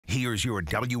Here's your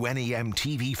WNEM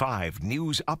TV5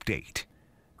 news update.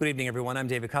 Good evening, everyone. I'm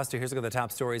David Custer. Here's a look at the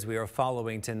top stories we are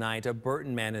following tonight. A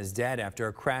Burton man is dead after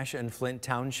a crash in Flint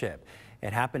Township.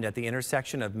 It happened at the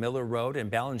intersection of Miller Road and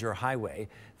Ballinger Highway.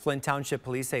 Flint Township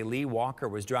police say Lee Walker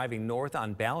was driving north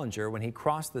on Ballinger when he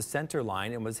crossed the center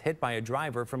line and was hit by a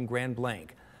driver from Grand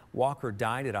Blanc. Walker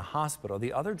died at a hospital.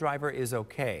 The other driver is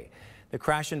okay. The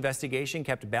crash investigation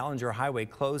kept Ballinger Highway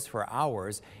closed for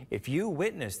hours. If you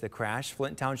witnessed the crash,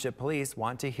 Flint Township police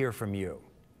want to hear from you.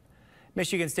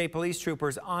 Michigan State Police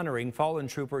troopers honoring fallen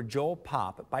trooper Joel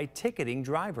Popp by ticketing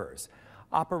drivers.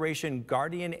 Operation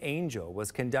Guardian Angel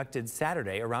was conducted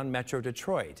Saturday around Metro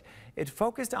Detroit. It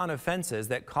focused on offenses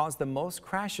that caused the most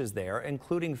crashes there,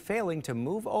 including failing to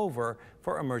move over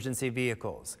for emergency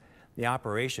vehicles. The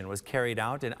operation was carried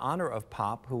out in honor of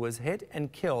Popp, who was hit and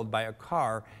killed by a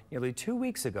car nearly 2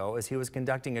 weeks ago as he was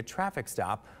conducting a traffic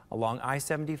stop along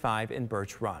I-75 in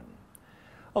Birch Run.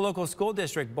 A local school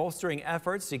district bolstering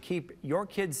efforts to keep your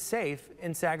kids safe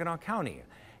in Saginaw County.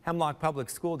 Hemlock Public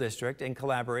School District, in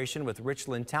collaboration with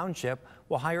Richland Township,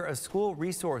 will hire a school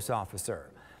resource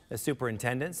officer. The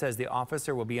superintendent says the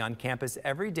officer will be on campus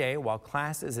every day while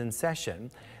class is in session.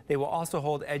 They will also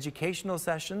hold educational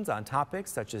sessions on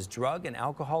topics such as drug and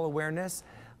alcohol awareness,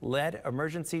 they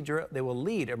will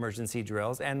lead emergency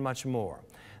drills, and much more.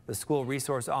 The school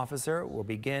resource officer will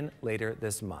begin later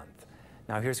this month.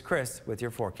 Now here's Chris with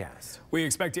your forecast. We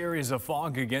expect areas of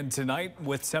fog again tonight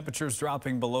with temperatures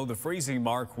dropping below the freezing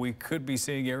mark. We could be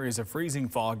seeing areas of freezing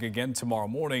fog again tomorrow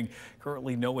morning.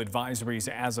 Currently no advisories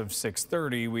as of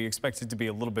 6:30. We expect it to be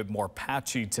a little bit more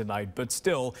patchy tonight, but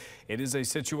still it is a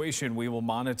situation we will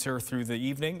monitor through the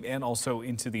evening and also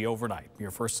into the overnight.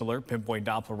 Your first alert pinpoint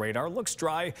Doppler radar looks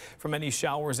dry from any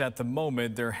showers at the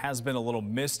moment. There has been a little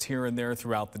mist here and there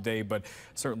throughout the day, but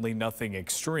certainly nothing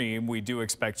extreme. We do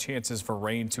expect chances for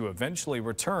rain to eventually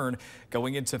return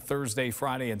going into Thursday,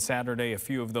 Friday, and Saturday. A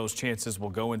few of those chances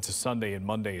will go into Sunday and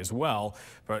Monday as well.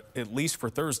 But at least for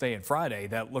Thursday and Friday,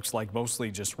 that looks like mostly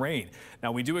just rain.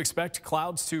 Now, we do expect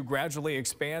clouds to gradually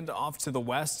expand off to the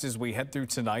west as we head through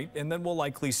tonight, and then we'll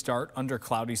likely start under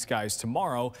cloudy skies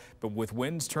tomorrow. But with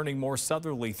winds turning more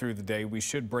southerly through the day, we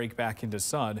should break back into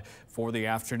sun for the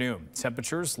afternoon.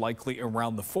 Temperatures likely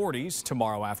around the 40s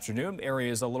tomorrow afternoon.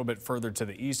 Areas a little bit further to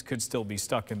the east could still be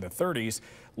stuck in the 30s.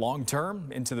 Long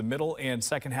term, into the middle and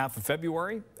second half of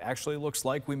February, actually looks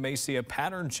like we may see a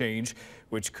pattern change,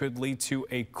 which could lead to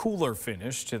a cooler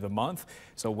finish to the month.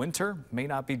 So winter may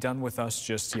not be done with us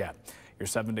just yet. Your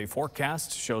 7-day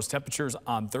forecast shows temperatures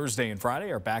on Thursday and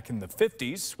Friday are back in the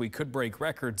 50s. We could break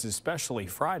records, especially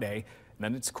Friday. And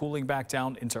then it's cooling back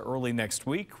down into early next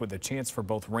week with a chance for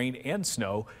both rain and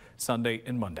snow Sunday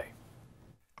and Monday.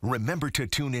 Remember to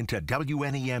tune into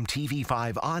WNEM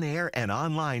TV5 on air and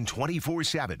online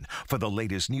 24/7 for the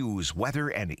latest news, weather,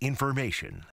 and information.